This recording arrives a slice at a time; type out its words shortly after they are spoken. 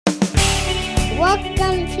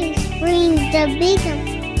Welcome to Spring the Beacon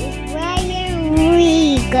with Ryan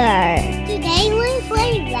Rieger. Today we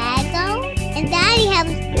play Lego, and Daddy has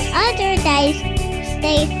other days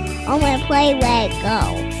stay home and play Lego.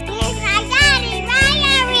 Here's my daddy,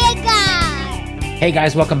 Ryan Rieger. Hey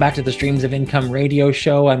guys, welcome back to the Streams of Income radio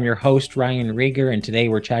show. I'm your host, Ryan Rieger, and today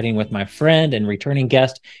we're chatting with my friend and returning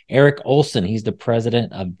guest, Erik Olson. He's the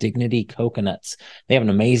president of Dignity Coconuts. They have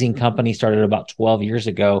an amazing company, started about 12 years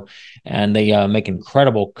ago, and they make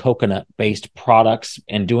incredible coconut-based products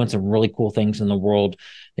and doing some really cool things in the world.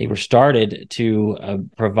 They were started to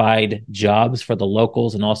provide jobs for the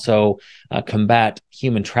locals and also combat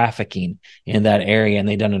human trafficking in that area, and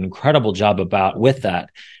they've done an incredible job with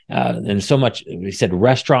that. And so much, we said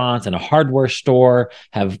restaurants and a hardware store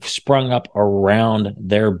have sprung up around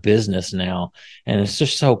their business now. And it's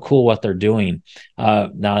just so cool what they're doing.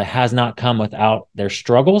 Now, it has not come without their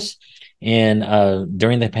struggles. And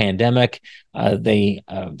during the pandemic, they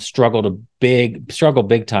struggled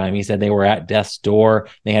big time. He said they were at death's door.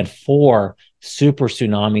 They had 4 super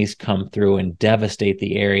tsunamis come through and devastate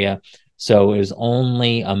the area. So it was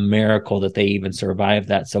only a miracle that they even survived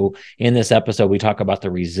that. So in this episode, we talk about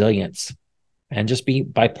the resilience and just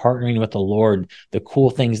by partnering with the Lord, the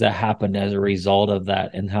cool things that happened as a result of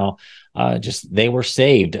that, and how just they were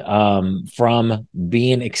saved from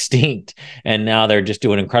being extinct. And now they're just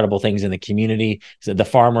doing incredible things in the community. So the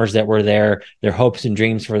farmers that were there, their hopes and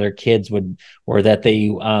dreams for their kids were that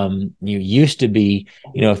they used to be,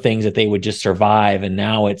 things that they would just survive. And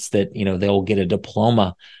now it's that, they'll get a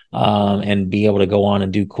diploma and be able to go on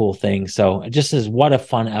and do cool things. So what a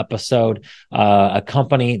fun episode. A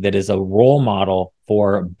company that is a role model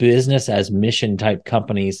for business as mission type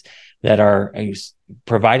companies that are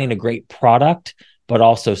providing a great product, but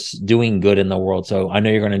also doing good in the world. So I know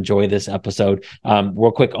you're going to enjoy this episode.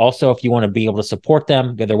 Real quick, also, if you want to be able to support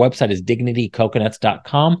them, their website is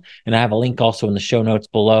dignitycoconuts.com. And I have a link also in the show notes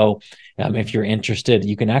below. If you're interested,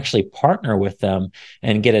 you can actually partner with them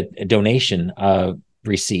and get a donation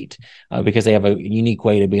receipt because they have a unique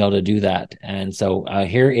way to be able to do that. And so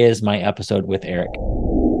here is my episode with Erik.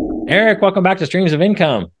 Erik, welcome back to Streams of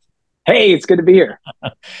Income. Hey, it's good to be here.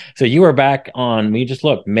 So you were back on, we just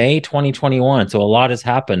looked, May 2021. So a lot has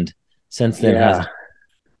happened since then.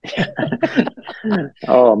 Yeah.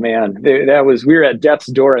 Oh man, we were at death's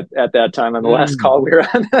door at that time on the last call we were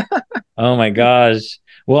on. Oh my gosh.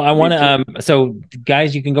 Well, I want to, so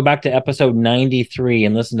guys, you can go back to episode 93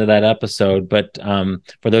 and listen to that episode. But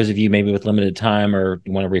for those of you maybe with limited time or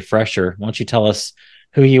want a refresher, why don't you tell us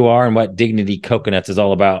who you are and what Dignity Coconuts is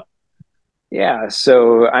all about? Yeah,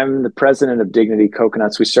 so I'm the president of Dignity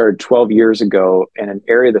Coconuts. We started 12 years ago in an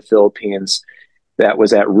area of the Philippines that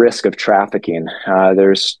was at risk of trafficking.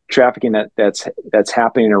 There's trafficking that's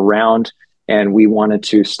happening around, and we wanted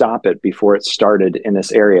to stop it before it started in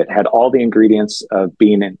this area. It had all the ingredients of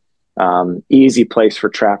being an easy place for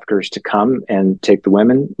traffickers to come and take the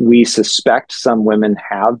women. We suspect some women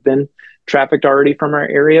have been trafficked already from our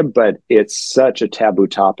area, but it's such a taboo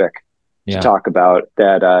topic to talk about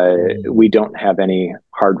that we don't have any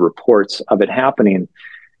hard reports of it happening.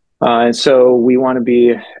 And so we want to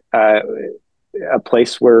be a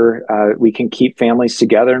place where we can keep families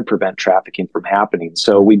together and prevent trafficking from happening.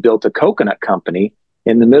 So we built a coconut company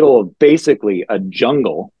in the middle of basically a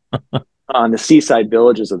jungle on the seaside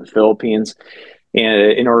villages of the Philippines,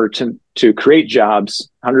 in order to create jobs,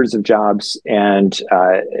 hundreds of jobs, and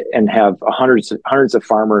have hundreds of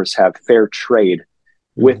farmers have fair trade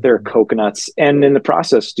with their coconuts, and in the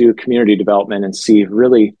process do community development and see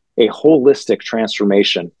really a holistic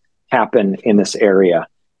transformation happen in this area.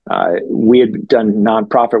 We had done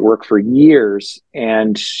nonprofit work for years,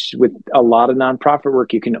 and with a lot of nonprofit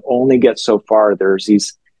work, you can only get so far. There's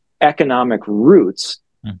these economic roots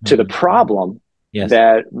to the problem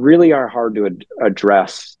that really are hard to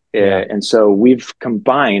address. And so we've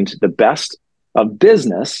combined the best of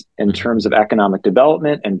business in terms of economic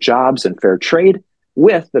development and jobs and fair trade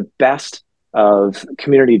with the best of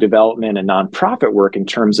community development and nonprofit work in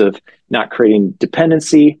terms of not creating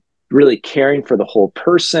dependency, really caring for the whole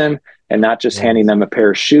person, and not just handing them a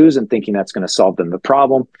pair of shoes and thinking that's going to solve them the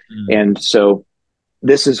problem. And so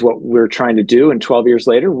this is what we're trying to do. And 12 years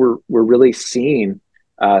later, we're really seeing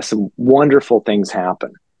some wonderful things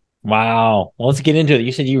happen. Wow. Well, let's get into it.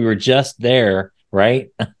 You said you were just there, right?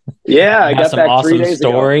 Yeah, I got back 3 days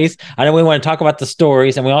stories. ago. I know we want to talk about the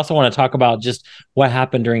stories, and we also want to talk about just what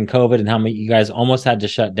happened during COVID and how many you guys almost had to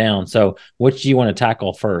shut down. So which do you want to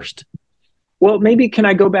tackle first? Well, maybe can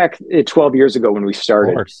I go back 12 years ago when we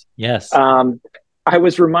started? Of course, yes. I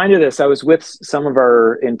was reminded of this. I was with some of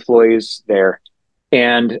our employees there,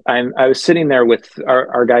 And I was sitting there with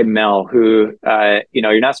our guy Mel, who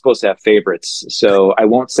you're not supposed to have favorites, so I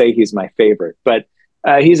won't say he's my favorite, but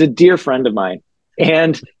he's a dear friend of mine,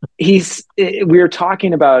 and we were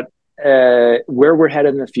talking about where we're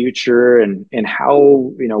headed in the future, and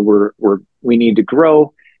how we need to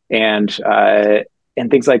grow, and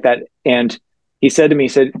things like that. And he said to me, he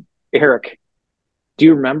said, "Erik, do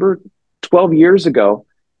you remember 12 years ago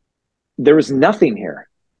there was nothing here?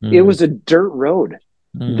 It was a dirt road.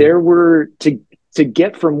 There were to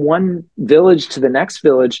get from one village to the next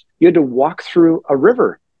village, you had to walk through a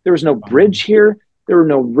river. There was no bridge here. There were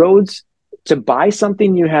no roads. To buy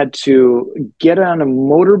something, you had to get on a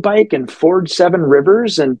motorbike and ford 7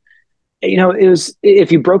 rivers. And it was,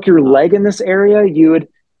 if you broke your leg in this area, you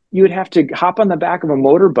would have to hop on the back of a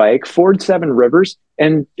motorbike, ford 7 rivers,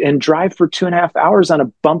 and drive for 2.5 hours on a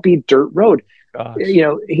bumpy dirt road." Gosh.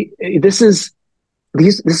 This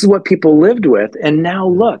is what people lived with. And now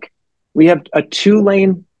look, we have a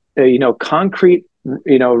 2-lane, concrete,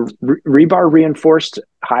 rebar reinforced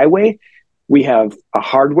highway. We have a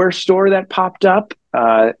hardware store that popped up,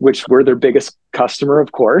 which we're their biggest customer,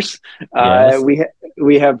 of course. Yes.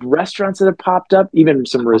 We have restaurants that have popped up, even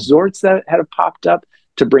some resorts that have popped up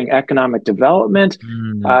to bring economic development.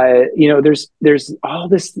 There's all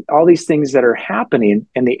these things that are happening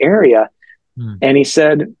in the area. And he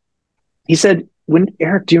said, "When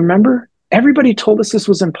Erik, do you remember? Everybody told us this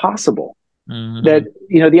was impossible. That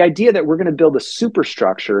the idea that we're going to build a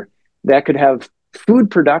superstructure that could have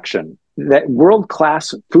food production, that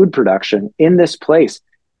world-class food production in this place.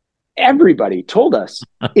 Everybody told us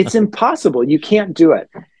it's impossible. You can't do it."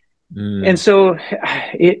 And so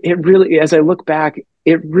it really, as I look back,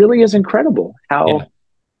 it really is incredible how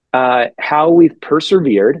we've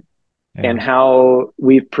persevered and how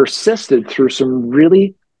we've persisted through some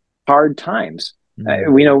really hard times.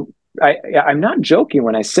 I'm not joking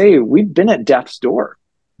when I say we've been at death's door.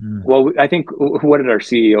 Well, I think, what did our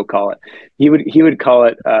CEO call it? He would call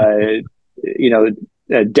it,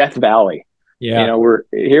 Death Valley. Yeah.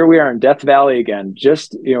 We are in Death Valley again,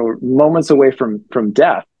 just, moments away from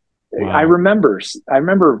death. Wow. I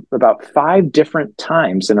remember about 5 different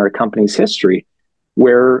times in our company's history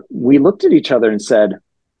where we looked at each other and said,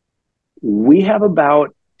 we have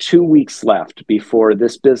about 2 weeks left before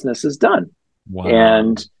this business is done. Wow.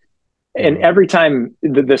 And every time,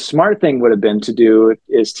 the smart thing would have been to do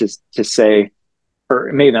is to say,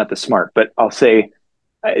 or maybe not the smart, but I'll say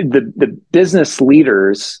the business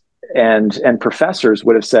leaders and professors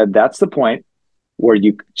would have said, that's the point where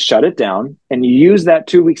you shut it down and you use that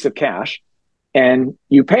 2 weeks of cash and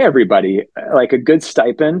you pay everybody like a good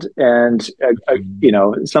stipend and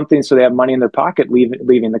something so they have money in their pocket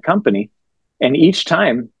leaving the company. And each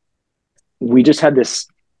time we just had this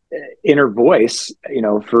inner voice,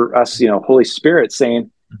 for us, Holy Spirit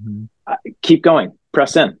saying, keep going,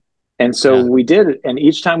 press in. And so we did. And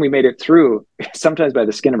each time we made it through, sometimes by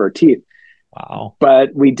the skin of our teeth. Wow.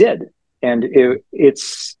 But we did. And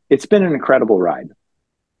it's been an incredible ride.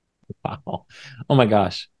 Wow. Oh my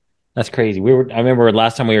gosh. That's crazy. I remember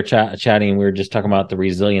last time we were chatting, we were just talking about the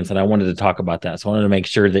resilience, and I wanted to talk about that. So I wanted to make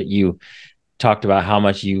sure that you talked about how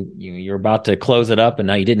much you're about to close it up and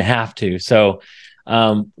now you didn't have to. So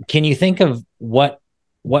can you think of what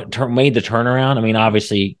made the turnaround? I mean,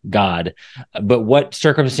 obviously God, but what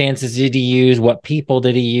circumstances did he use? What people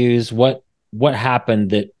did he use? What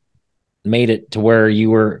happened that made it to where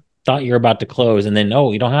you thought you were about to close and then,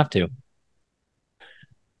 no, you don't have to?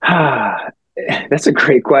 That's a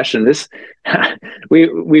great question.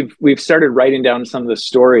 We've started writing down some of the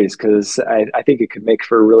stories because I think it could make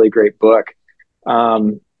for a really great book.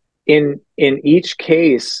 In each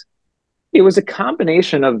case, it was a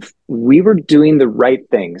combination of we were doing the right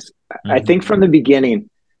things. I think from the beginning,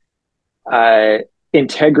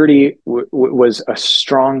 integrity was a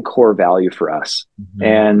strong core value for us,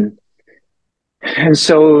 and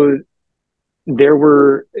so we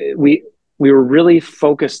were really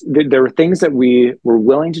focused. There were things that we were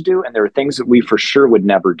willing to do, and there were things that we for sure would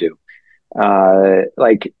never do.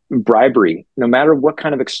 Like bribery. No matter what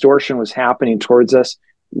kind of extortion was happening towards us,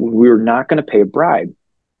 we were not going to pay a bribe.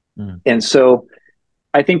 And so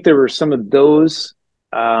I think there were some of those.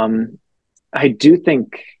 I do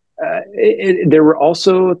think there were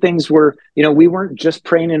also things where, we weren't just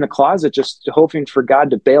praying in a closet, just hoping for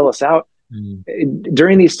God to bail us out.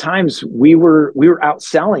 During these times, we were out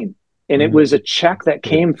selling. And it was a check that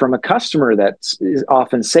came from a customer that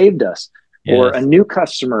often saved us, or a new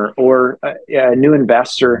customer, or a new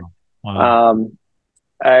investor. Wow.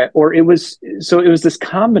 Or it was this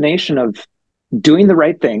combination of doing the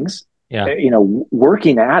right things,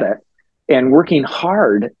 working at it, and working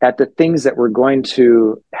hard at the things that were going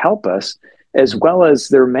to help us, as well as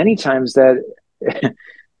there are many times that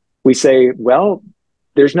we say, well,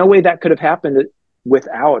 there's no way that could have happened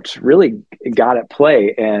without really God at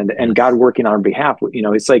play and God working on our behalf.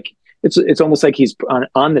 It's like it's almost like he's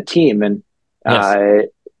on the team, and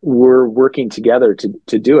we're working together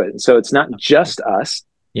to do it. And so it's not just us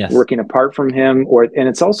working apart from him, and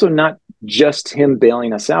it's also not just him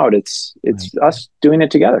bailing us out. It's us doing it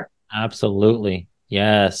together. Absolutely.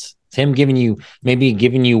 Yes. It's him giving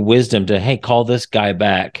you wisdom to, hey, call this guy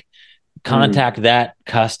back, contact that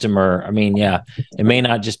customer. I mean, it may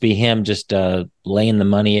not just be him just laying the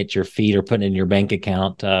money at your feet or putting it in your bank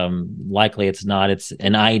account. Likely it's not. It's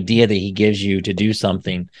an idea that he gives you to do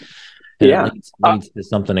something. And it leads to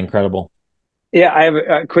something incredible. Yeah, I have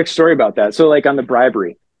a quick story about that. So like on the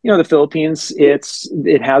bribery, the Philippines,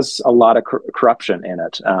 it has a lot of corruption in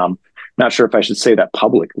it. Not sure if I should say that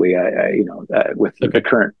publicly, with the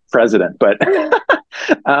current president, but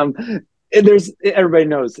everybody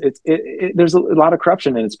knows there's a lot of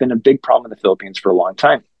corruption, and it's been a big problem in the Philippines for a long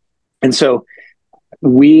time. And so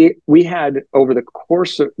we had, over the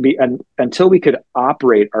course of until we could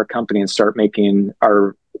operate our company and start making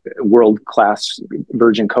our world-class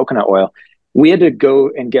virgin coconut oil, we had to go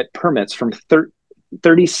and get permits from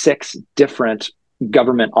 36 different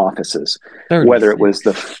government offices, 36. Whether it was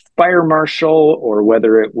the fire marshal or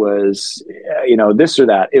whether it was, this or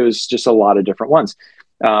that. It was just a lot of different ones.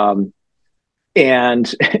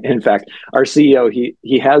 And in fact, our CEO,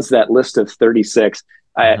 he has that list of 36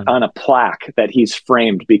 on a plaque that he's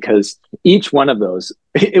framed, because each one of those,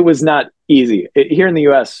 it was not easy. Here in the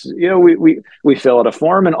US, we fill out a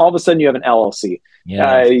form, and all of a sudden you have an LLC.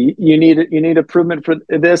 Yes. You need approval for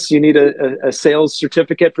this. You need a sales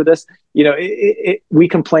certificate for this. We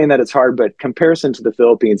complain that it's hard, but comparison to the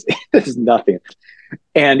Philippines, it is nothing.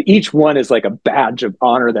 And each one is like a badge of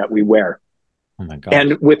honor that we wear. Oh my God!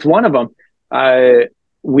 And with one of them,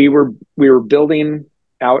 we were building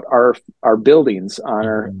out our buildings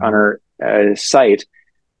on our site,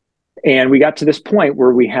 and we got to this point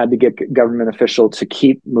where we had to get government official to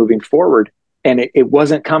keep moving forward, and it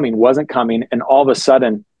wasn't coming, and all of a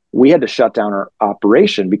sudden we had to shut down our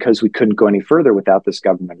operation because we couldn't go any further without this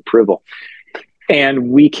government approval. And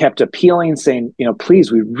we kept appealing, saying,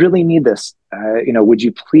 please, we really need this. Would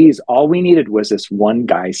you please? All we needed was this one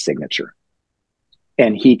guy's signature.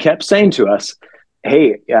 And he kept saying to us,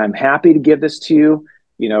 hey, I'm happy to give this to you.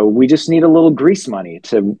 We just need a little grease money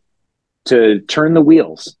to turn the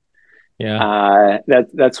wheels. Yeah.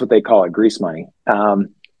 That's what they call it, grease money.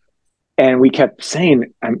 And we kept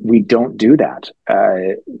saying, we don't do that.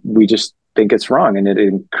 We just think it's wrong, and it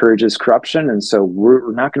encourages corruption. And so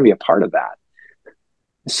we're not going to be a part of that.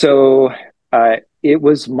 So it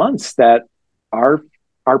was months that our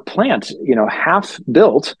plant, half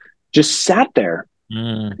built, just sat there.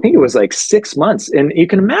 I think it was like 6 months. And you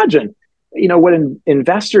can imagine, what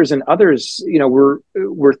investors and others,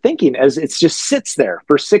 were thinking as it just sits there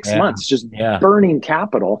for 6 months, just burning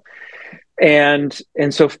capital. And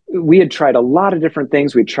so we had tried a lot of different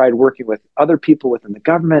things. We tried working with other people within the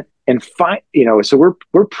government, and so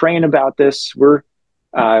we're praying about this. We're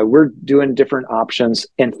doing different options.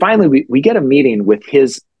 And finally we get a meeting with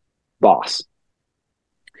his boss.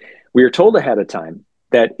 We are told ahead of time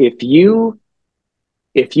that if you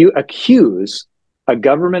accuse a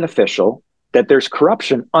government official that there's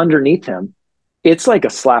corruption underneath him, it's like a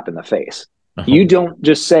slap in the face. You don't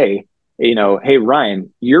just say, hey,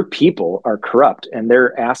 Ryan, your people are corrupt and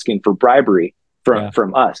they're asking for bribery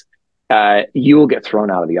from us. You will get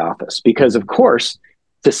thrown out of the office, because, of course,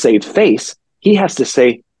 to save face, he has to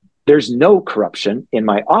say, there's no corruption in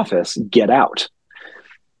my office, get out.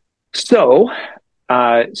 So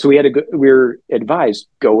we were advised,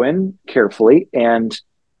 go in carefully and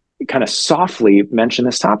kind of softly mention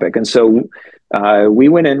this topic. And so we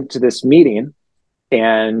went into this meeting,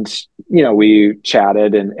 and we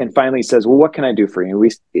chatted, and finally he says, well, what can I do for you?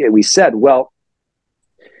 And we said, well,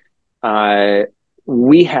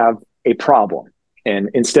 we have a problem.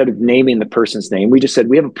 And instead of naming the person's name, we just said,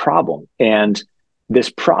 we have a problem, and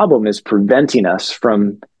this problem is preventing us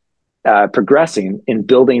from progressing in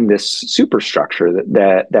building this superstructure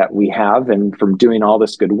that we have, and from doing all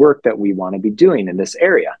this good work that we want to be doing in this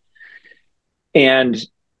area. And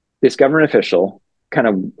this government official kind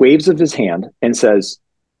of waves of his hand and says,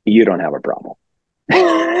 you don't have a problem.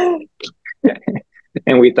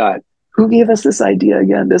 And we thought, who gave us this idea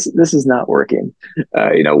again? This is not working.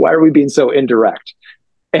 Why are we being so indirect?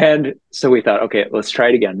 And so we thought, okay, let's try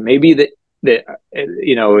it again. Maybe the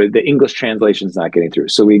English translation is not getting through.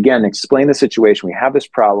 So we again explain the situation. We have this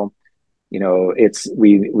problem. it's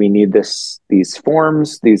we need these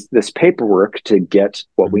forms, this paperwork to get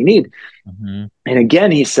what we need. Mm-hmm. And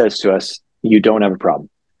again, he says to us, you don't have a problem.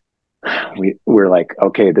 We're like,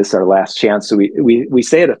 okay, this is our last chance. So we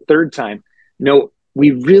say it a third time. No,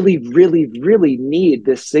 we really, really, really need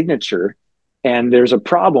this signature, and there's a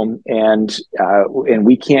problem, and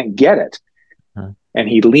we can't get it. Huh. And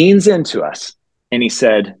he leans into us and he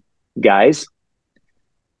said, guys,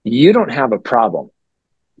 you don't have a problem,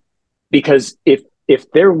 because if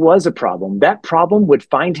there was a problem, that problem would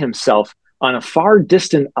find himself on a far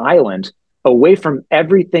distant island away from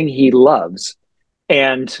everything he loves,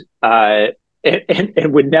 and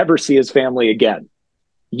would never see his family again.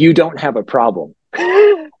 You don't have a problem.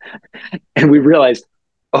 And we realized,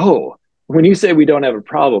 oh, when you say we don't have a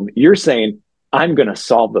problem, you're saying I'm going to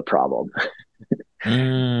solve the problem.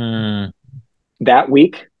 That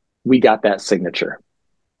week, we got that signature.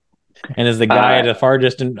 And is the guy at a far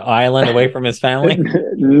distant island away from his family?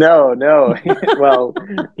 No. Well,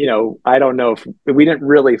 I don't know if we didn't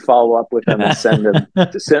really follow up with him and send him,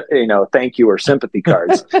 thank you or sympathy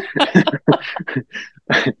cards.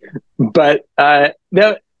 But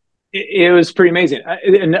no, it was pretty amazing.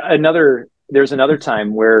 There's another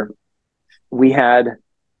time where we had,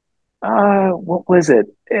 what was it?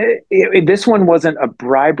 This one wasn't a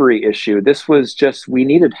bribery issue. This was just, we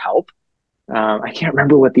needed help. I can't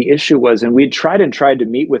remember what the issue was. And we'd tried to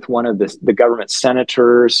meet with one of the government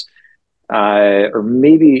senators, or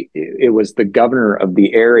maybe it was the governor of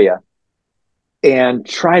the area, and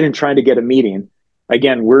tried to get a meeting.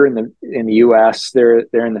 Again, we're in the US, they're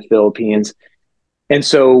in the Philippines. And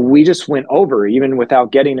so we just went over, even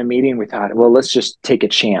without getting a meeting. We thought, well, let's just take a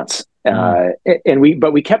chance.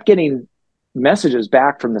 But we kept getting messages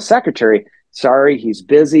back from the secretary. Sorry, he's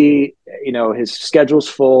busy. His schedule's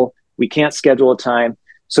full. We can't schedule a time.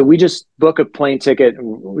 So we just book a plane ticket and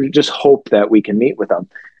we just hope that we can meet with him.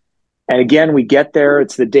 And again, we get there.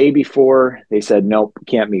 It's the day before. They said, nope,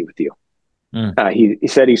 can't meet with you. He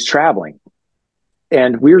said he's traveling.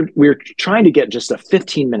 And we're trying to get just a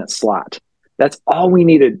 15-minute slot. That's all we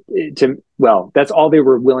needed that's all they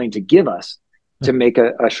were willing to give us to make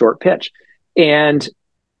a short pitch. And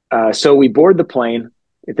so we board the plane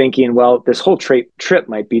thinking, well, this whole trip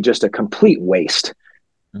might be just a complete waste.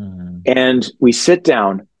 And we sit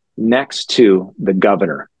down next to the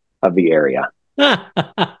governor of the area.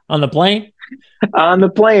 On the plane? On the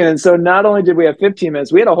plane. And so not only did we have 15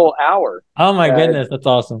 minutes, we had a whole hour. Oh my goodness, that's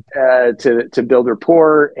awesome. To build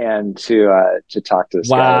rapport and to talk to this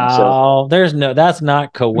guy. Wow. So, that's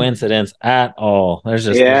not coincidence at all. There's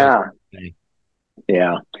just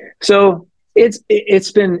yeah. So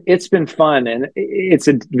it's been fun, and it's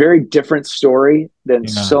a very different story than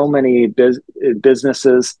so many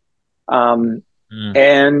businesses. And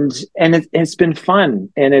it's been fun,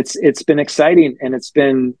 and it's been exciting, and it's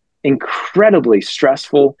been incredibly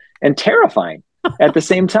stressful and terrifying at the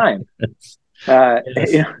same time.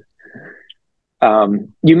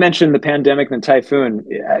 You mentioned the pandemic and the typhoon.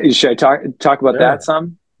 Should I talk about that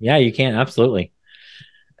some? Yeah, you can. Absolutely.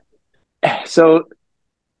 So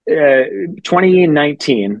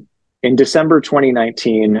 2019, in December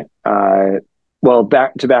 2019,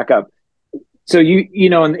 back up. So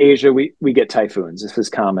in Asia, we get typhoons. This is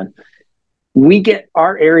common.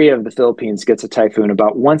 Our area of the Philippines gets a typhoon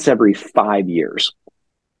about once every 5 years.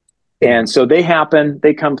 And so they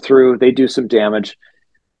come through, they do some damage.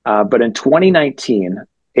 But in 2019,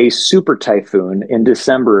 a super typhoon in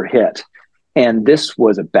December hit, and this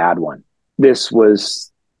was a bad one. This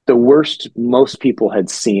was the worst most people had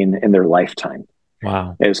seen in their lifetime.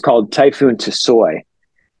 Wow. It was called Typhoon Tisoy,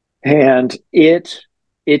 and it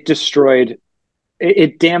damaged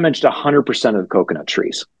 100% of the coconut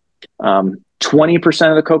trees. 20%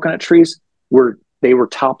 of the coconut trees were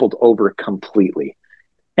toppled over completely.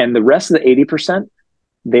 And the rest of the 80%,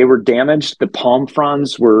 they were damaged. The palm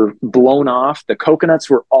fronds were blown off. The coconuts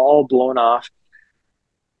were all blown off.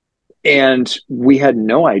 And we had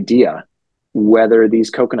no idea whether these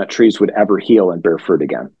coconut trees would ever heal and bear fruit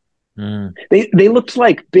again. They looked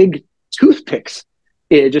like big toothpicks,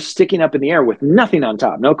 just sticking up in the air with nothing on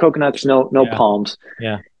top. No coconuts, no palms.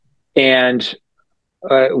 Yeah. And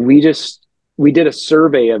we did a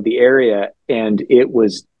survey of the area, and it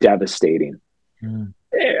was devastating.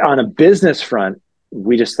 On a business front,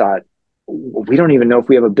 we just thought, we don't even know if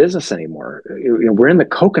we have a business anymore. We're in the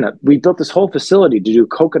coconut. We built this whole facility to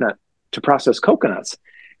process coconuts,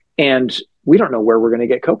 and we don't know where we're going to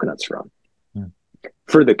get coconuts from.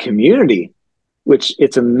 For the community, which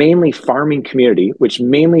it's a mainly farming community, which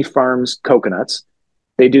mainly farms coconuts.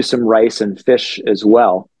 They do some rice and fish as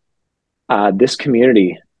well. This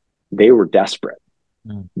community, they were desperate.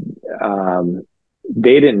 Mm.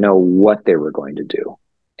 They didn't know what they were going to do.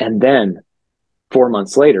 And then 4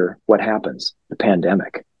 months later, what happens? The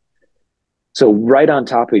pandemic. So right on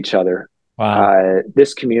top of each other, Wow.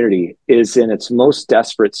 this community is in its most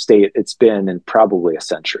desperate state it's been in probably a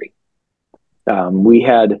century. We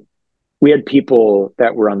had people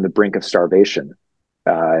that were on the brink of starvation.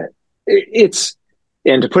 Uh, it's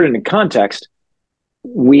and to put it in context,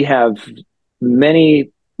 we have many.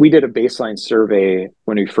 We did a baseline survey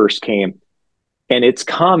when we first came, and it's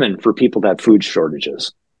common for people to have food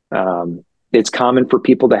shortages. It's common for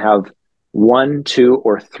people to have 1, 2,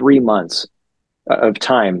 or 3 months of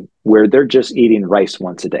time where they're just eating rice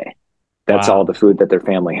once a day. That's all Wow. the food that their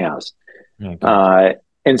family has. Oh my gosh.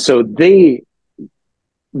 And so they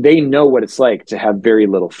know what it's like to have very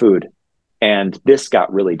little food. And this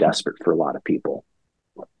got really desperate for a lot of people.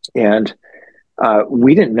 And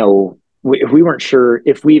we didn't know, we weren't sure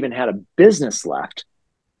if we even had a business left.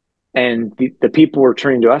 And the people were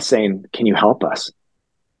turning to us saying, can you help us?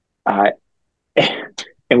 And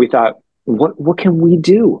we thought, what can we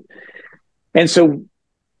do? And so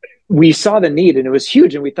we saw the need and it was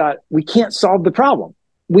huge. And we thought, we can't solve the problem.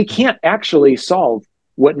 We can't actually solve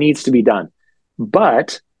what needs to be done.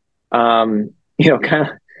 But, kind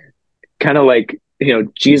of like,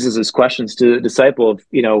 Jesus's questions to the disciple of,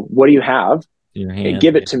 what do you have? Your hands.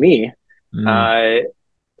 Give it to me. Mm.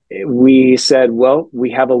 We said, well,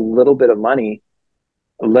 we have a little bit of money.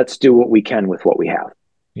 Let's do what we can with what we have.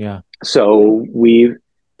 Yeah. So we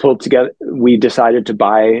decided to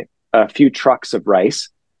buy a few trucks of rice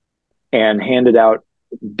and handed out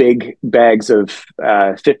big bags of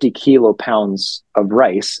 50 pounds of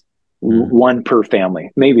rice, one per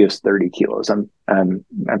family. Maybe it was 30 kilos. I'm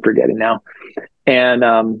forgetting now. And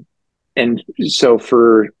so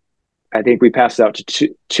I think we passed it out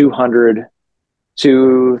to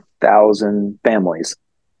 2,000 families.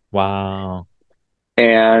 Wow.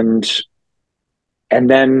 And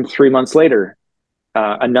then 3 months later,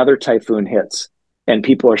 another typhoon hits and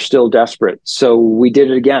people are still desperate. So we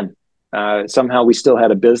did it again. Somehow we still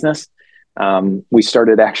had a business. We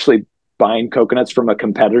started actually buying coconuts from a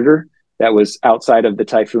competitor that was outside of the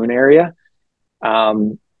typhoon area.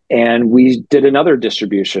 And we did another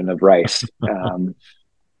distribution of rice.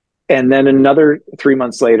 And then another 3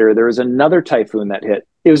 months later, there was another typhoon that hit.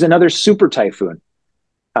 It was another super typhoon.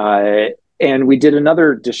 And we did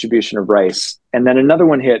another distribution of rice. And then another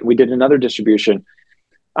one hit. We did another distribution.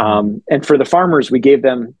 And for the farmers, we gave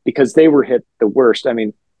them, because they were hit the worst. I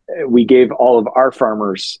mean, we gave all of our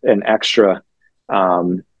farmers an extra.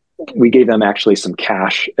 We gave them actually some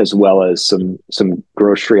cash as well as some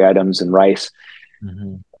grocery items and rice.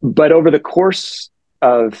 Mm-hmm. But over the course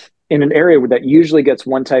of, in an area that usually gets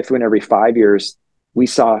one typhoon every 5 years, we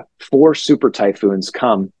saw 4 super typhoons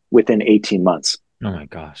come within 18 months. Oh my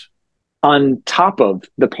gosh. On top of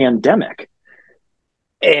the pandemic.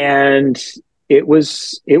 And it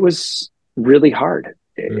was really hard.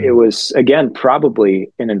 It was, again,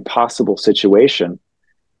 probably an impossible situation.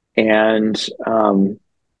 And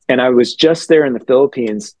I was just there in the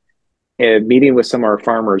Philippines meeting with some of our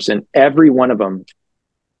farmers, and every one of them,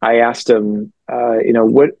 I asked them,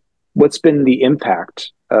 what's been the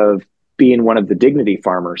impact of being one of the Dignity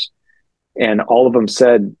farmers? And all of them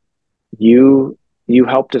said, you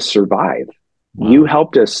helped us survive. Wow. You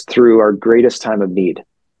helped us through our greatest time of need.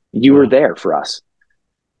 You were there for us.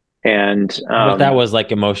 And that was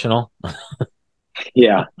like emotional.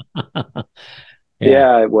 Yeah.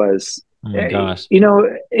 Yeah, it was. Oh my gosh.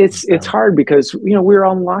 It's hard because, we were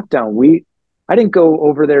on lockdown. I didn't go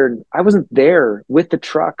over there. I wasn't there with the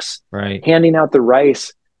trucks, right, handing out the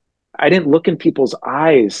rice. I didn't look in people's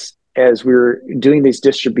eyes as we were doing these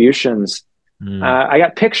distributions. I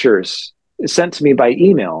got pictures sent to me by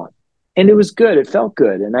email, and it was good. It felt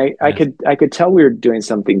good. And I could tell we were doing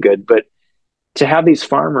something good, but to have these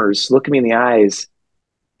farmers look at me in the eyes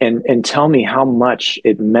and tell me how much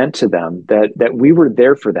it meant to them that we were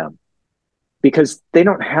there for them, because they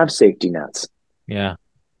don't have safety nets. Yeah.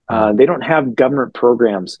 They don't have government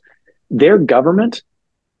programs. Their government,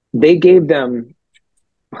 they gave them,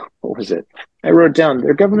 what was it? I wrote down,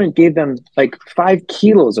 their government gave them like 5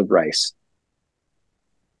 kilos of rice.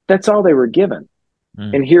 That's all they were given.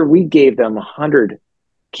 And here we gave them 100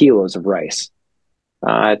 kilos of rice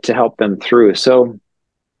to help them through. So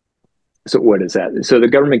what is that? So the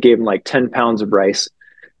government gave them like 10 pounds of rice,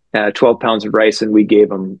 12 pounds of rice, and we gave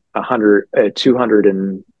them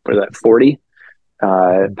 240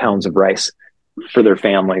 pounds of rice for their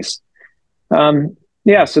families. So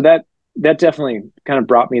that definitely kind of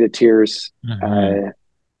brought me to tears.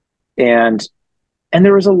 And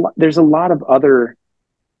there's a lot of other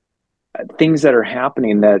things that are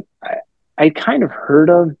happening that I kind of heard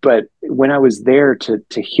of, but when I was there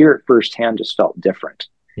to hear it firsthand, just felt different.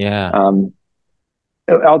 Yeah.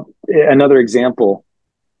 Another example,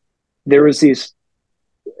 there was these,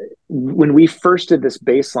 when we first did this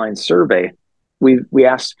baseline survey, we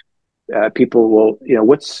asked people, well,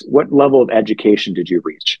 what level of education did you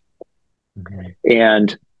reach? Mm-hmm.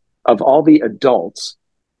 And of all the adults,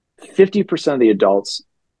 50% of the adults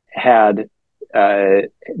had a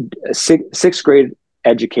sixth grade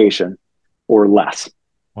education or less.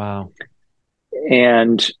 Wow.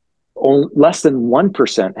 And less than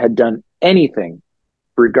 1% had done anything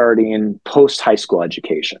regarding post-high school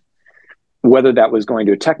education, whether that was going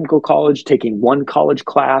to a technical college, taking one college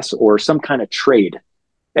class, or some kind of trade,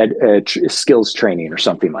 skills training or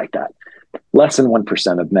something like that. Less than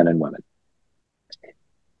 1% of men and women.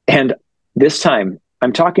 And this time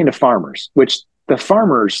I'm talking to farmers, which the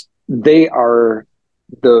farmers, they are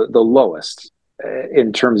the lowest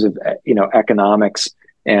in terms of, economics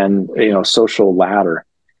and, social ladder.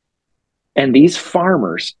 And these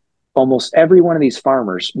farmers, almost every one of these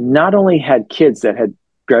farmers, not only had kids that had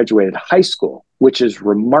graduated high school, which is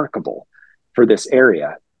remarkable for this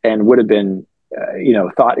area and would have been,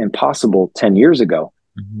 thought impossible 10 years ago.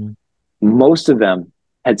 Mm-hmm. Most of them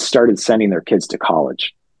had started sending their kids to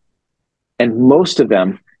college. And most of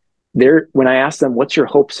them, when I asked them, what's your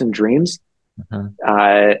hopes and dreams?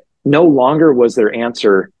 Mm-hmm. No longer was their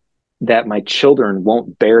answer that my children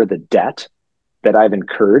won't bear the debt that I've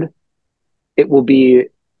incurred. It will be,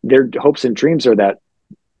 their hopes and dreams are that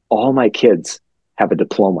all my kids have a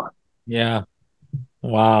diploma. Yeah.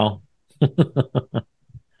 Wow. That's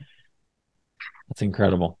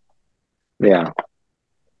incredible. Yeah.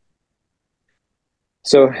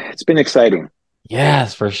 So it's been exciting.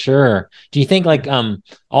 Yes, for sure. Do you think like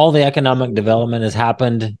all the economic development has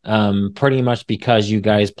happened pretty much because you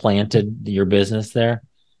guys planted your business there?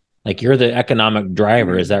 Like you're the economic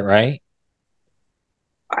driver, is that right?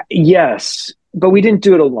 Yes, but we didn't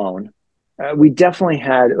do it alone. We definitely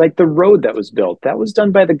had, like, the road that was built, that was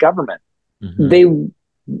done by the government. Mm-hmm.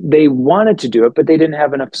 They wanted to do it, but they didn't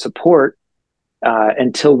have enough support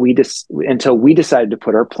until we decided to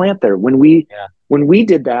put our plant there. When we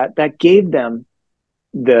did that, that gave them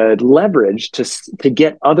the leverage to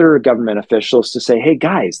get other government officials to say, "Hey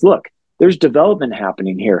guys, look, there's development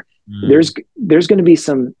happening here. Mm. There's going to be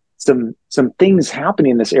some things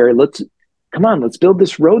happening in this area. Let's build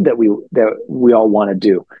this road that we all want to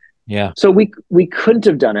do." Yeah. So we couldn't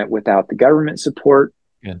have done it without the government support.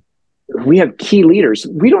 Yeah. We have key leaders.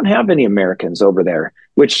 We don't have any Americans over there,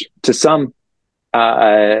 which to some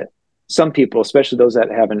people, especially those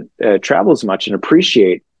that haven't traveled as much and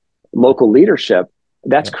appreciate local leadership,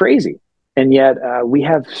 that's crazy. And yet we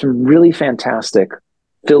have some really fantastic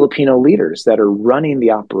Filipino leaders that are running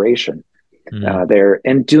the operation there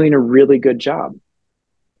and doing a really good job.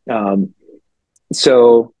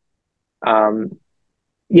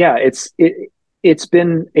 It's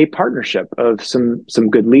been a partnership of some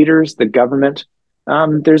good leaders, the government.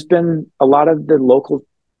 There's been a lot of the local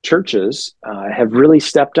churches have really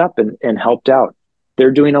stepped up and helped out. They're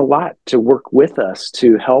doing a lot to work with us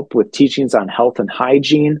to help with teachings on health and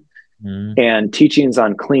hygiene and teachings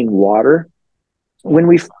on clean water. When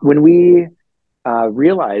we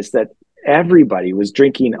realized that everybody was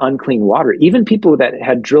drinking unclean water, even people that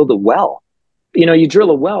had drilled a well. You drill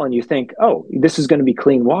a well and you think, oh, this is going to be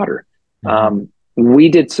clean water. We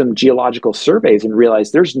did some geological surveys and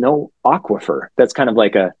realized there's no aquifer. That's kind of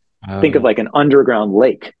like think of like an underground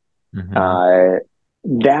lake.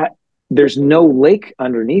 That there's no lake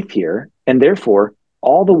underneath here. And therefore,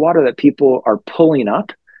 all the water that people are pulling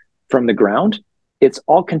up from the ground, it's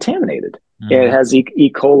all contaminated. It has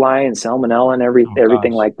E. coli and salmonella and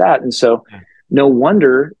everything like that. And so no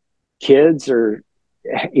wonder kids are,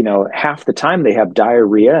 half the time they have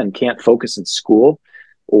diarrhea and can't focus in school,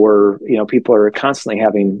 or, people are constantly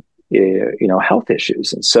having, health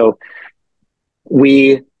issues. And so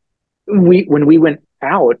when we went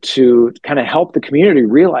out to kind of help the community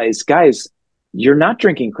realize, guys, you're not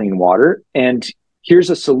drinking clean water, and here's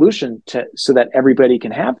a solution so that everybody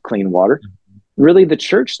can have clean water. Really, the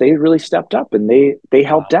church, they really stepped up and they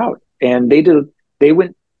helped out, and they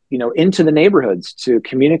went, into the neighborhoods to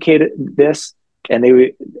communicate this,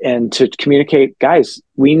 and to communicate, guys,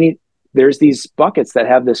 there's these buckets that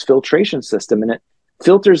have this filtration system, and it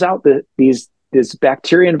filters out these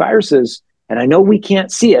bacteria and viruses. And I know we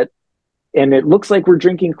can't see it, and it looks like we're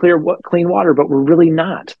drinking clean water, but we're really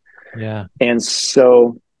not. Yeah. And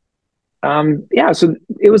so, so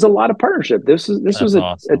it was a lot of partnership. This was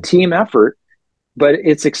awesome. A team effort, but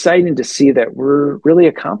it's exciting to see that we're really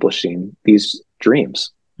accomplishing these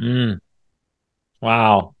dreams. Mm.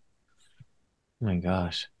 Wow. Oh my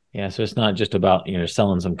gosh. Yeah. So it's not just about,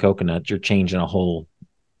 selling some coconuts. You're changing a whole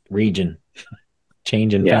region,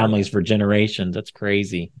 changing Yeah. families for generations. That's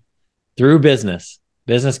crazy. Through business.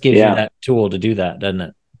 Business gives you Yeah. that tool to do that, doesn't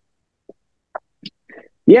it? That's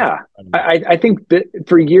Yeah. incredible. I think that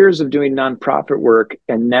for years of doing nonprofit work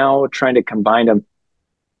and now trying to combine them,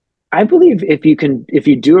 I believe if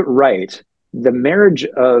you do it right, the marriage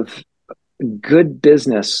of good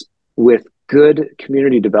business with good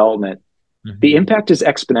community development, the Mhm. impact is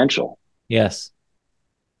exponential Yes.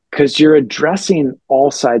 because you're addressing all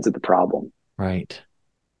sides of the problem. Right.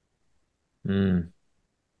 Mm.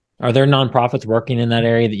 Are there nonprofits working in that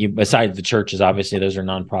area that you, besides the churches, obviously those are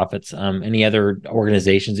nonprofits, any other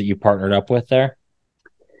organizations that you partnered up with there?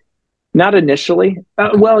 Not initially.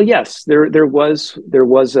 Okay. Well, yes, there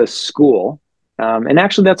was a school, and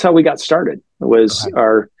actually that's how we got started. It was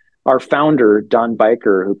Okay. our founder Don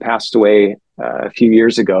Biker, who passed away a few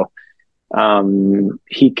years ago.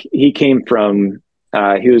 He came from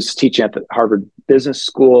he was teaching at the Harvard Business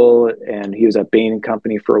School, and he was at Bain and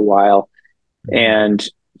Company for a while, Mhm. and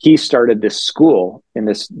he started this school in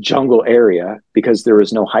this jungle area because there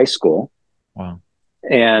was no high school, Wow.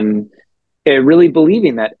 and really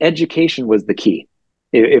believing that education was the key.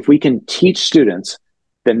 If we can teach students,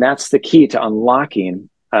 then that's the key to unlocking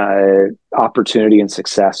opportunity and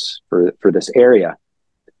success for this area.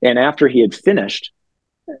 And after he had finished,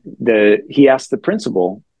 he asked the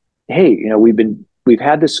principal, "Hey, we've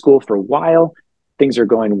had this school for a while. Things are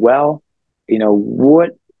going well.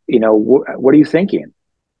 What are you thinking?"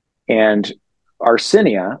 And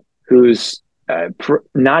Arsenio, who's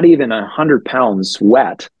not even 100 pounds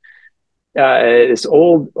wet, this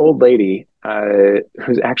old lady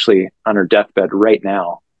who's actually on her deathbed right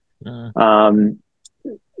now. Mm. Um,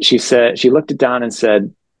 she looked at Don and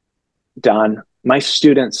said, "Don, my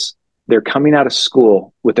students, they're coming out of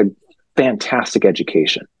school with a fantastic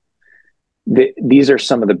education. These are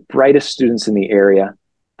some of the brightest students in the area.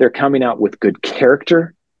 They're coming out with good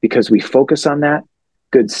character because we focus on that,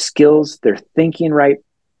 good skills. They're thinking right.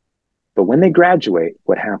 But when they graduate,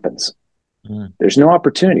 what happens? Mm. There's no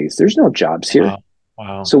opportunities. There's no jobs here. Wow.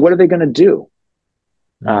 Wow. So what are they going to do?"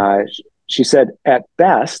 Mm. Uh, she said, "At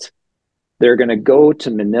best, they're going to go to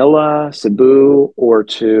Manila, Cebu, or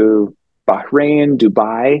to Bahrain,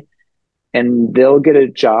 Dubai, and they'll get a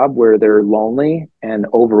job where they're lonely and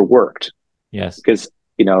overworked Yes. because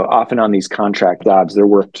often on these contract jobs they're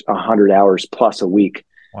worked 100 hours plus a week,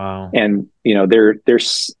 Wow. and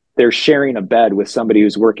they're sharing a bed with somebody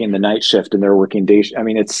who's working the night shift and they're working day. I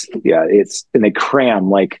mean, and they cram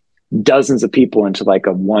like dozens of people into like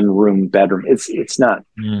a one room bedroom. It's not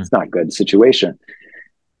Mm. it's not a good situation.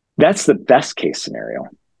 That's the best case scenario.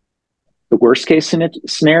 The worst case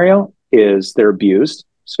scenario is they're abused,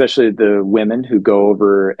 especially the women who go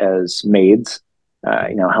over as maids,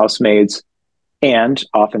 housemaids, and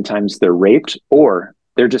oftentimes they're raped or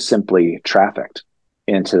they're just simply trafficked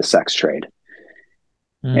into the sex trade.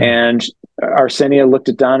 Mm. And Arsenio looked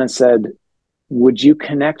at Don and said, "Would you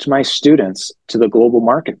connect my students to the global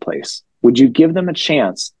marketplace? Would you give them a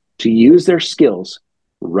chance to use their skills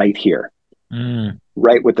right here, Mm.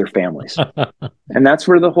 right with their families?" And that's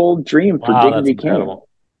where the whole dream for Wow, that's Dignity came. incredible.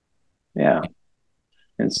 Yeah.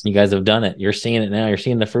 It's, You guys have done it. You're seeing it now. You're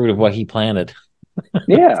seeing the fruit of what he planted.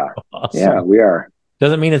 yeah. Yeah, Awesome. we are.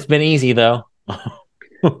 Doesn't mean it's been easy though.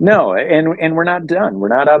 No, and we're not done. We're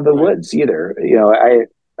not out of the Right. woods either.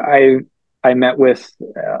 I I met with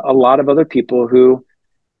a lot of other people who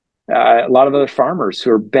a lot of other farmers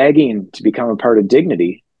who are begging to become a part of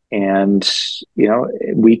Dignity, and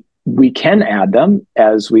we can add them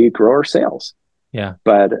as we grow our sales. Yeah.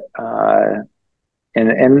 But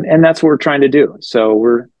and that's what we're trying to do. So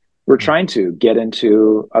we're trying to get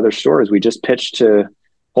into other stores. We just pitched to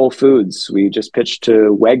Whole Foods. We just pitched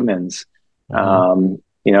to Wegmans. Uh-huh.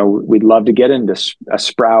 We'd love to get into a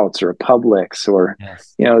Sprouts or a Publix, or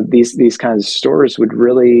Yes. these kinds of stores would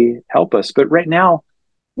really help us. But right now,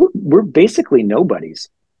 we're basically nobodies.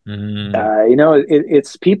 Mm.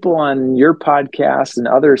 It's people on your podcast and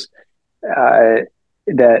others that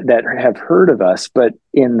have heard of us, but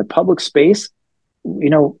in the public space,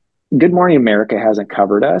 Good Morning America hasn't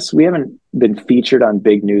covered us. We haven't been featured on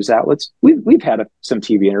big news outlets. We've had some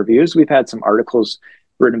TV interviews. We've had some articles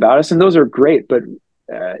written about us, and those are great. But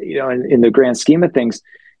in the grand scheme of things,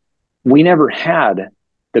 we never had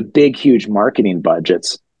the big, huge marketing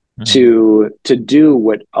budgets Mm. to do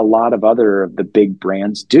what a lot of other of the big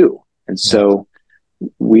brands do. And Yes. so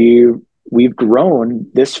we've grown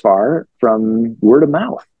this far from word of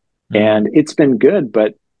mouth, Mm. and it's been good.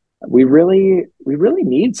 But we really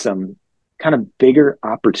need some kind of bigger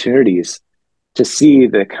opportunities to see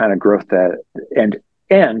the kind of growth that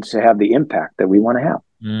and to have the impact that we want to have.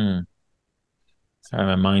 Sorry,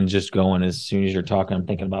 my mind's just going as soon as you're talking. I'm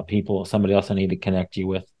thinking about somebody else I need to connect you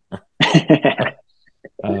with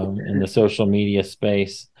in the social media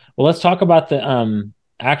space. Well, let's talk about the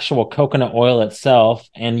actual coconut oil itself.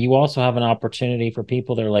 And you also have an opportunity for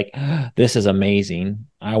people that are like, this is amazing.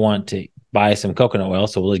 I want to buy some coconut oil.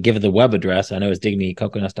 So we'll give it the web address. I know it's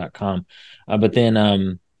dignitycoconuts.com. But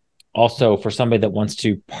then also for somebody that wants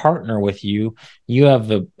to partner with you, you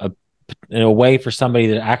have a way for somebody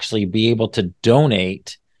to actually be able to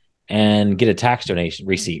donate and get a tax donation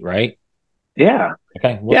receipt, right? Yeah.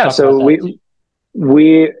 Okay. So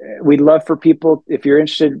we'd love for people, if you're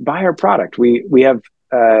interested, buy our product. We have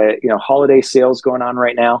holiday sales going on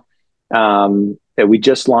right now. That we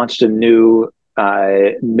just launched a new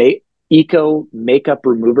eco makeup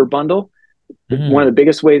remover bundle. One of the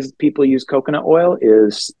biggest ways people use coconut oil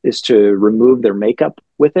is to remove their makeup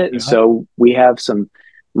with it. And so we have some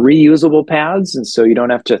reusable pads, and so you don't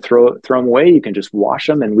have to throw them away. You can just wash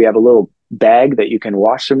them, and we have a little bag that you can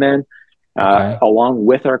wash them in. Along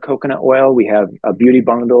with our coconut oil, we have a beauty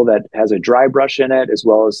bundle that has a dry brush in it, as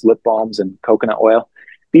well as lip balms and coconut oil.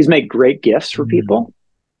 These make great gifts for people.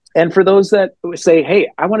 And for those that say, hey,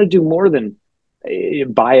 I want to do more than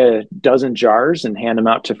buy a dozen jars and hand them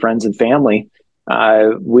out to friends and family,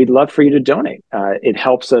 we'd love for you to donate. It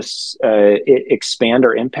helps us expand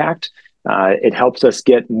our impact. It helps us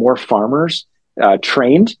get more farmers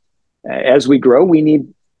trained. As we grow, we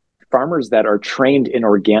need farmers that are trained in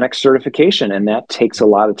organic certification, and that takes a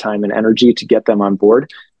lot of time and energy to get them on board.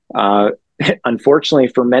 Unfortunately,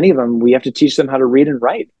 for many of them, we have to teach them how to read and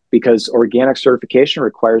write, because organic certification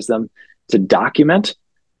requires them to document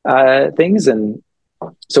things. And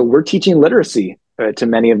so we're teaching literacy to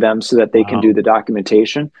many of them so that they can do the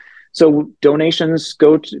documentation. So donations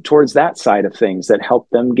go towards that side of things that help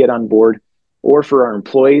them get on board, or for our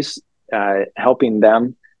employees, helping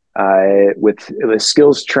them with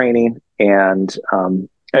skills training and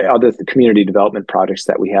other community development projects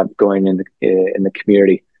that we have going in the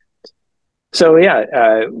community. So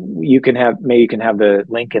you can have the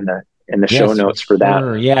link in the show notes for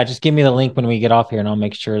that. Yeah, just give me the link when we get off here, and I'll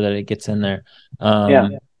make sure that it gets in there.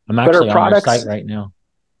 I'm actually on our site right now.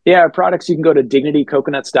 Yeah, our products, you can go to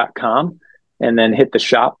dignitycoconuts.com and then hit the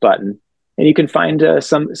shop button, and you can find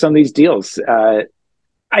some of these deals.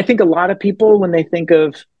 I think a lot of people, when they think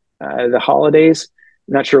of the holidays,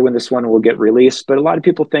 I'm not sure when this one will get released, but a lot of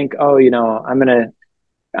people think, oh, I'm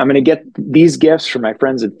gonna get these gifts for my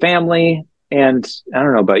friends and family. And I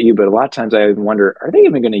don't know about you, but a lot of times I even wonder, are they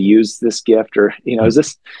even going to use this gift? Or, is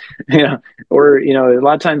this, or, a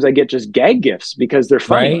lot of times I get just gag gifts because they're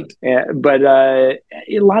funny. Right. But a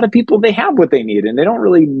lot of people, they have what they need and they don't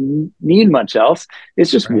really need much else.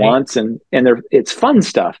 It's just wants and it's fun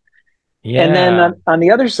stuff. Yeah. And then on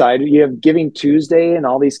the other side, you have Giving Tuesday and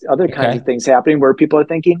all these other kinds of things happening where people are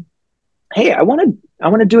thinking, hey, I want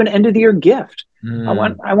to do an end of the year gift. I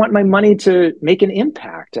want my money to make an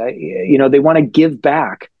impact. They want to give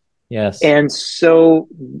back. Yes. And so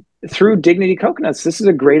through Dignity Coconuts, this is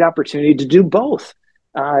a great opportunity to do both.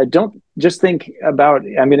 Don't just think about,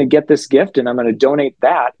 I'm going to get this gift and I'm going to donate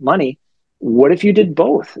that money. What if you did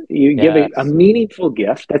both? You give a meaningful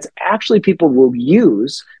gift that's actually people will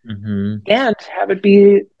use, and have it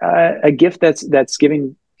be a gift that's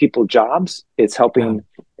giving people jobs. It's help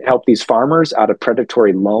these farmers out of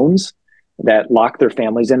predatory loans that lock their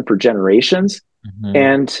families in for generations.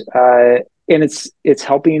 And it's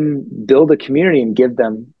helping build a community and give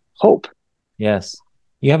them hope. Yes.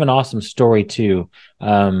 You have an awesome story too.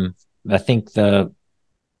 I think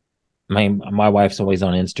my wife's always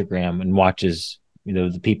on Instagram and watches,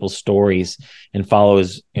 the people's stories and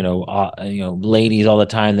follows, ladies all the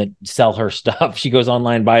time that sell her stuff. She goes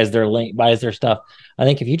online, buys their stuff. I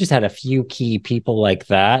think if you just had a few key people like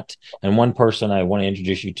that, and one person I want to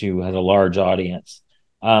introduce you to has a large audience.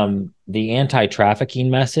 The anti-trafficking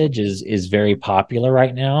message is very popular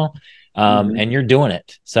right now. And you're doing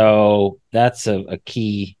it. So that's a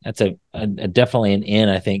key, that's a definitely an in,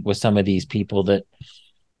 I think, with some of these people that,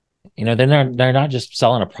 they're not just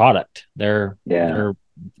selling a product. They're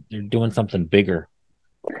doing something bigger.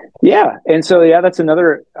 Yeah. And so, that's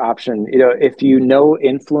another option. If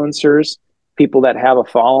influencers, people that have a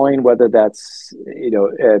following, whether that's,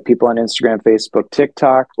 people on Instagram, Facebook,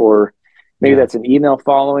 TikTok, or maybe that's an email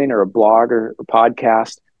following or a blog or a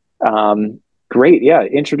podcast. Great. Yeah.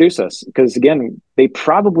 Introduce us. Because again, they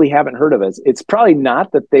probably haven't heard of us. It's probably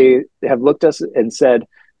not that they have looked at us and said,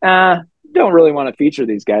 don't really want to feature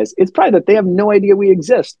these guys. It's probably that they have no idea we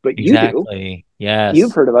exist, but you do. Yes.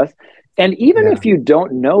 You've heard of us. And even if you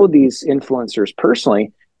don't know these influencers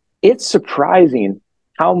personally, it's surprising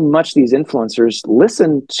how much these influencers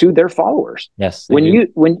listen to their followers. Yes. When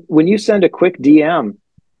you send a quick DM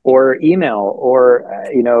or email or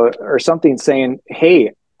or something saying,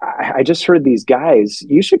 "Hey, I just heard these guys.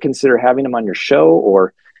 You should consider having them on your show,"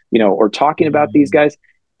 or talking about these guys,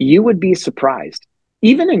 you would be surprised.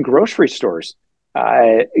 Even in grocery stores,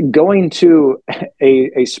 going to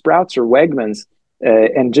a Sprouts or Wegmans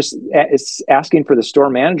and just asking for the store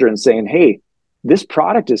manager and saying, "Hey, this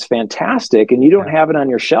product is fantastic, and you don't have it on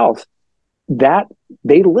your shelf," that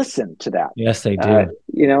they listen to that. Yes, they do.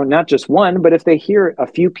 Not just one, but if they hear a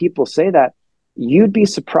few people say that, you'd be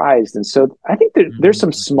surprised. And so I think that there's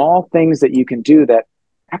some small things that you can do that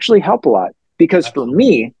actually help a lot. Because for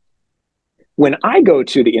me, when I go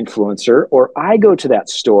to the influencer or I go to that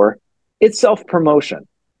store, it's self-promotion.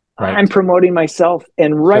 Right. I'm promoting myself,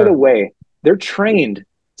 and right away, they're trained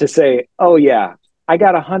to say, "Oh yeah, I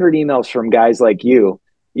got 100 emails from guys like you,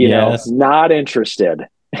 not interested."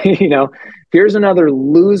 Here's another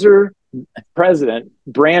loser president,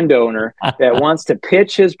 brand owner that wants to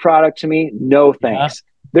pitch his product to me. No thanks.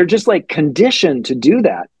 They're just like conditioned to do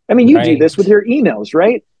that. I mean, you do this with your emails,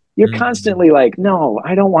 right? You're constantly like, "No,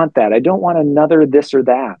 I don't want that. I don't want another this or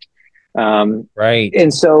that." Right.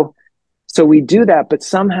 And so we do that, but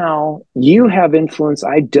somehow you have influence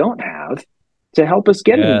I don't have to help us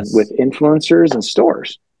get in with influencers and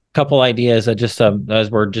stores. Couple ideas. I just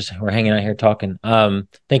as we're hanging out here talking,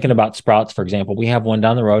 thinking about Sprouts, for example. We have one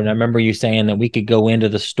down the road, and I remember you saying that we could go into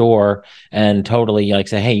the store and totally like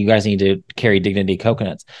say, "Hey, you guys need to carry Dignity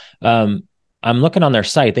coconuts." I'm looking on their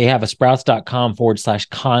site. They have a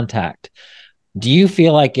sprouts.com/contact. Do you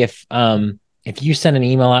feel like if you send an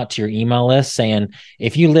email out to your email list saying,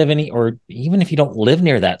 if you live in, or even if you don't live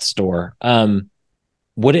near that store,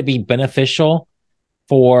 would it be beneficial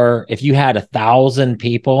for if you had 1,000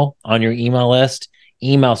 people on your email list,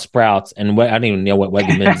 email Sprouts? And I don't even know what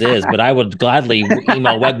Wegmans is, but I would gladly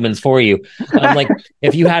email Wegmans for you. Like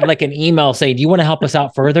if you had like an email say, "Do you want to help us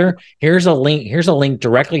out further? Here's a link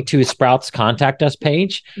directly to Sprouts contact us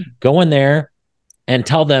page. Go in there and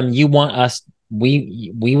tell them you want us.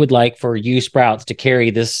 We would like for you, Sprouts, to carry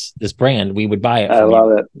this brand. We would buy it from you." I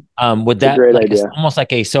love it. Would that great idea. Almost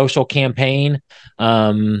like a social campaign?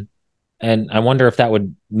 And I wonder if that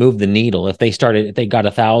would move the needle if they got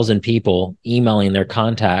 1,000 people emailing their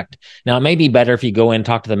contact. Now, it may be better if you go in and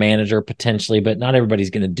talk to the manager potentially, but not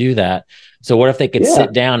everybody's going to do that. So what if they could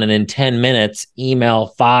sit down and in 10 minutes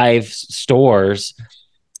email 5 stores?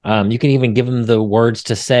 You can even give them the words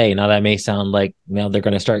to say. Now, that may sound like they're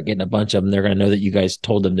going to start getting a bunch of them. They're going to know that you guys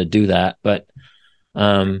told them to do that. But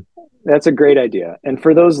that's a great idea. And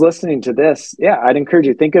for those listening to this, I'd encourage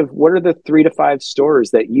you, think of what are the 3 to 5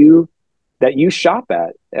 stores that you shop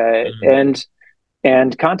at,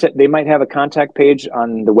 and contact. They might have a contact page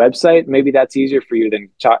on the website. Maybe that's easier for you than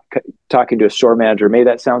talking to a store manager. Maybe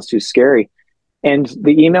that sounds too scary. And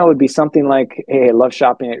the email would be something like, "Hey, I love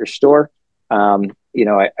shopping at your store. I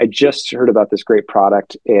just heard about this great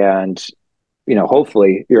product, and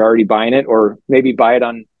hopefully you're already buying it, or maybe buy it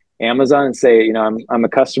on Amazon and say, I'm a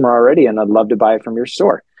customer already, and I'd love to buy it from your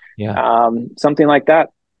store." Something like that.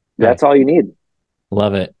 That's all you need.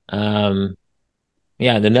 Love it.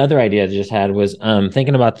 Another idea I just had was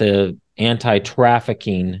thinking about the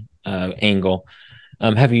anti-trafficking angle.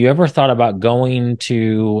 Have you ever thought about going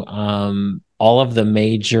to all of the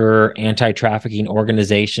major anti-trafficking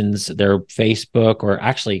organizations, their Facebook, or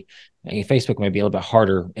actually Facebook might be a little bit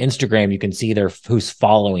harder. Instagram, you can see who's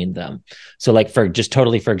following them. So like for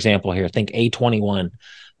example here, think A21.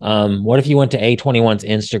 What if you went to A21's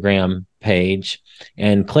Instagram page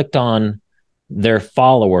and clicked on their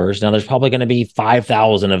followers? Now there's probably going to be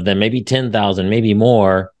 5,000 of them, maybe 10,000, maybe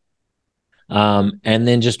more. And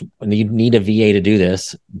then you need a VA to do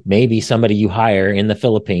this. Maybe somebody you hire in the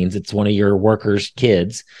Philippines, it's one of your workers'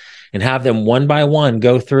 kids, and have them one by one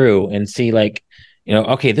go through and see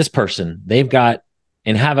okay, this person they've got,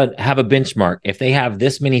 and have a benchmark. If they have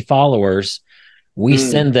this many followers, we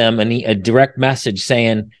send them a direct message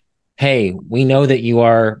saying, "Hey, we know that you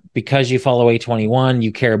are, because you follow A21,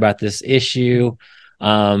 you care about this issue.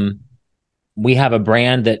 We have a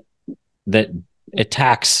brand that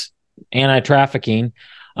attacks anti-trafficking.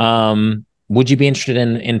 Would you be interested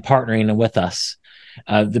in partnering with us?"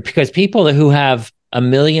 Because people who have 1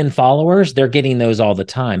 million followers, they're getting those all the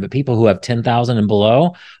time, but people who have 10,000 and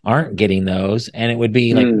below aren't getting those. And it would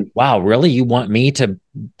be like, wow, really? You want me to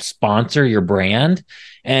sponsor your brand?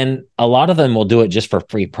 And a lot of them will do it just for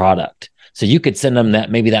free product. So you could send them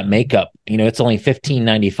that makeup, it's only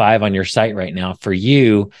 $15.95 on your site right now for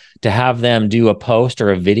you to have them do a post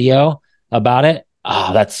or a video about it,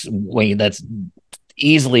 that's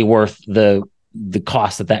easily worth the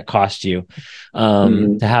cost that cost you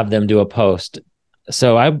to have them do a post.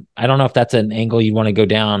 So I don't know if that's an angle you want to go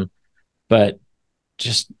down, but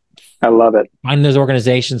just I love it. Find those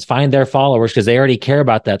organizations, find their followers, because they already care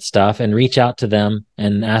about that stuff, and reach out to them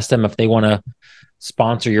and ask them if they want to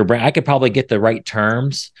sponsor your brand. I could probably get the right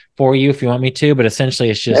terms for you if you want me to, but essentially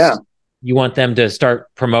it's just you want them to start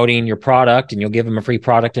promoting your product, and you'll give them a free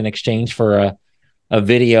product in exchange for a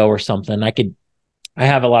video or something. I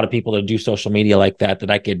have a lot of people that do social media like that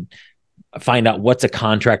I could find out what's a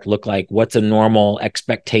contract look like, what's a normal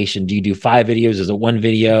expectation. Do you do 5 videos? Is it 1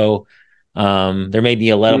 video? There may be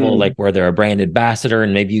a level like where they're a brand ambassador,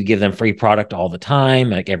 and maybe you give them free product all the time.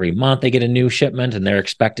 Like every month they get a new shipment, and they're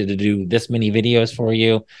expected to do this many videos for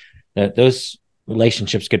you. That those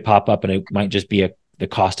relationships could pop up, and it might just be the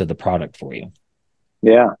cost of the product for you.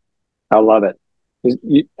 Yeah, I love it.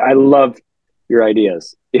 I love your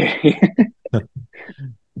ideas.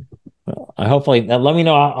 Hopefully, let me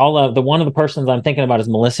know. I'll the one of the persons I'm thinking about is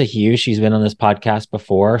Melissa Hughes. She's been on this podcast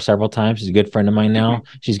before several times. She's a good friend of mine now.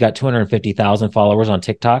 She's got 250,000 followers on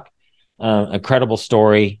TikTok. A credible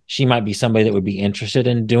story. She might be somebody that would be interested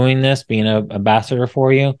in doing this, being an ambassador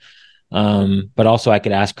for you. But also I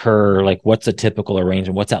could ask her, like, what's a typical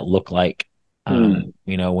arrangement? What's that look like? What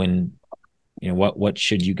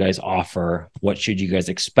should you guys offer? What should you guys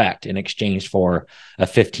expect in exchange for a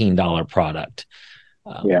 $15 product?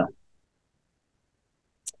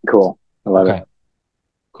 Cool. I love it.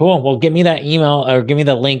 Cool. Well, give me that email or give me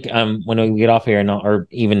the link when we get off here, or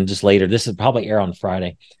even just later. This is probably air on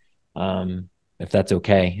Friday, if that's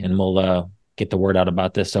okay, and we'll get the word out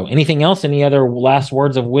about this. So, anything else? Any other last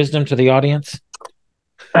words of wisdom to the audience?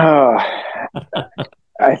 I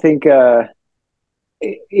think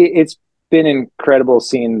it's been incredible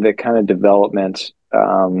seeing the kind of development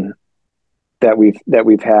that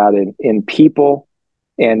we've had in people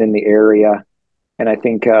and in the area. And I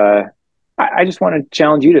think I just want to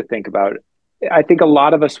challenge you to think about it. I think a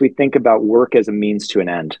lot of us, we think about work as a means to an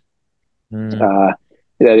end. That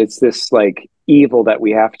it's this like evil that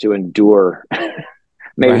we have to endure.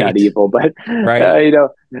 Maybe not evil, but but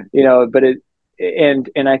it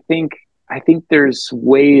and I think there's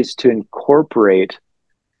ways to incorporate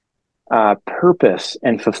purpose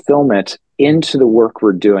and fulfillment into the work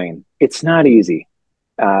we're doing. It's not easy,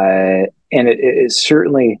 and it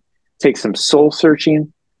certainly takes some soul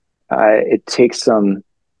searching. It takes some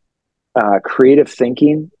creative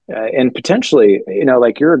thinking, and potentially,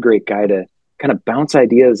 like you're a great guy to kind of bounce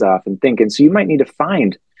ideas off and think. And so you might need to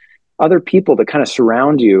find other people to kind of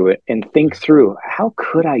surround you and think through, how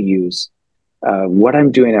could I use what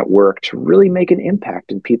I'm doing at work to really make an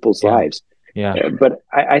impact in people's lives? But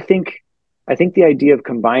I think the idea of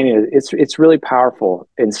combining it's really powerful.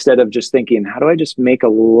 Instead of just thinking, how do I just make a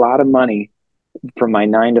lot of money from my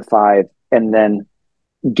 9 to 5 and then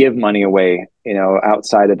give money away,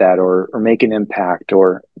 outside of that, or make an impact,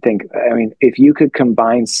 or think, I mean, if you could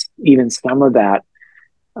combine even some of that,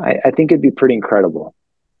 I think it'd be pretty incredible.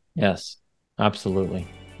 Yes, absolutely.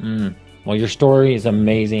 Well, your story is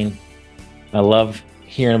amazing. I love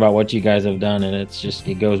hearing about what you guys have done, and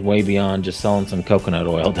it goes way beyond just selling some coconut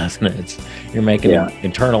oil, doesn't it? You're making an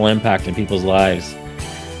eternal impact in people's lives.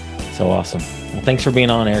 So awesome. Well, thanks for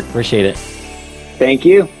being on, Erik. Appreciate it. Thank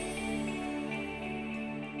you.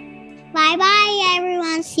 Bye-bye,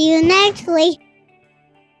 everyone. See you next week.